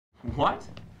What?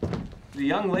 The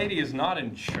young lady is not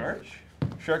in church?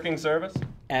 Shirking service?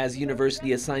 As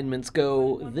university assignments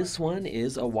go, this one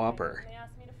is a whopper.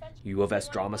 U of S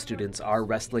drama students are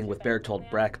wrestling with Bertolt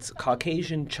Brecht's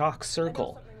Caucasian chalk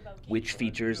circle, which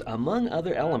features, among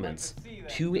other elements,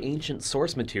 2 ancient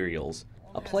source materials,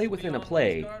 a play within a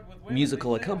play,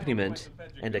 musical accompaniment,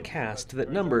 and a cast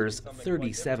that numbers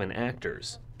 37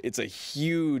 actors. It's a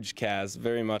huge cast,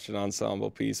 very much an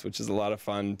ensemble piece, which is a lot of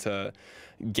fun to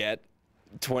get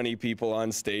 20 people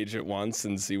on stage at once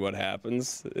and see what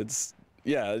happens. It's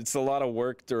a lot of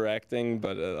work directing,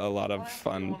 but a lot of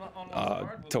fun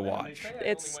to watch.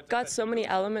 It's got so many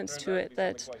elements to it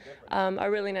that are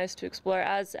really nice to explore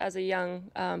as a young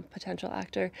potential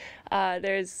actor.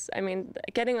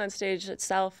 Getting on stage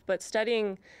itself, but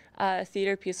studying a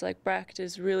theater piece like Brecht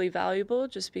is really valuable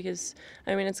just because,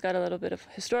 it's got a little bit of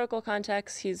historical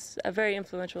context. He's a very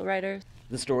influential writer.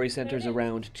 The story centers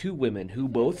around 2 women who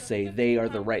both say they are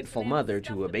the rightful mother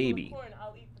to a baby.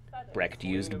 Brecht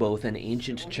used both an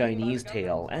ancient Chinese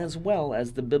tale as well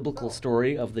as the biblical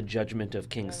story of the judgment of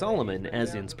King Solomon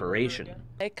as inspiration.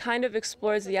 It kind of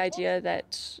explores the idea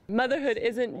that motherhood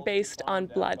isn't based on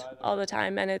blood all the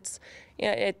time, and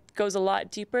it goes a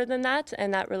lot deeper than that,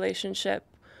 and that relationship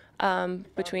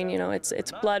between,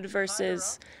 it's blood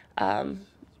versus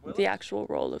the actual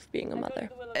role of being a mother.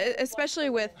 Especially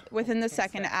within the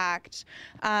second act,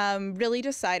 really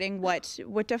deciding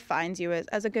what defines you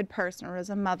as a good person or as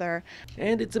a mother.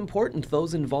 And it's important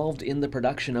those involved in the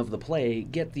production of the play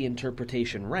get the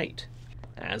interpretation right.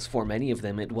 As for many of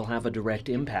them, it will have a direct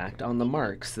impact on the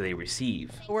marks they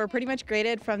receive. We're pretty much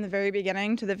graded from the very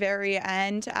beginning to the very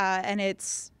end, and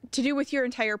it's to do with your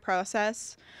entire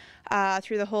process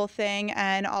through the whole thing,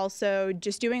 and also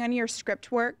just doing any of your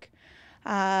script work.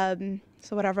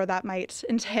 So whatever that might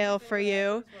entail for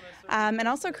you, and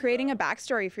also creating a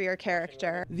backstory for your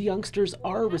character. The youngsters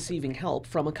are receiving help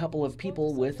from a couple of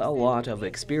people with a lot of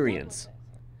experience.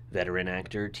 Veteran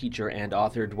actor, teacher, and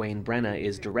author Dwayne Brenna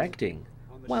is directing,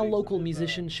 while local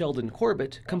musician Sheldon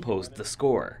Corbett composed the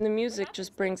score. The music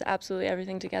just brings absolutely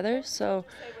everything together, so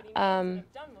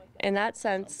in that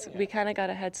sense, we kind of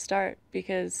got a head start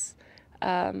because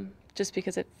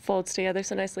it folds together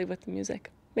so nicely with the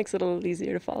music. Makes it a little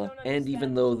easier to follow. And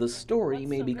even though the story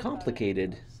may be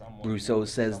complicated, Brousseau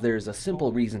says there's a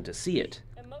simple reason to see it.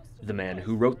 The man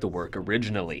who wrote the work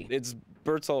originally. It's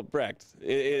Bertolt Brecht.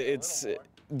 It's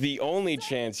the only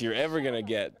chance you're ever going to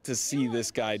get to see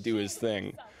this guy do his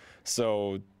thing.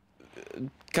 So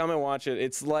come and watch it.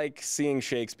 It's like seeing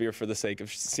Shakespeare for the sake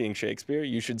of seeing Shakespeare.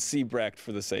 You should see Brecht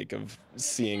for the sake of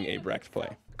seeing a Brecht play.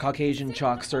 Caucasian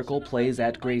Chalk Circle plays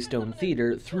at Greystone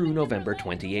Theatre through November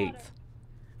 28th.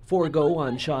 For Go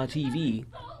on Shaw TV,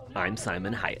 I'm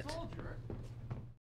Simon Hyatt.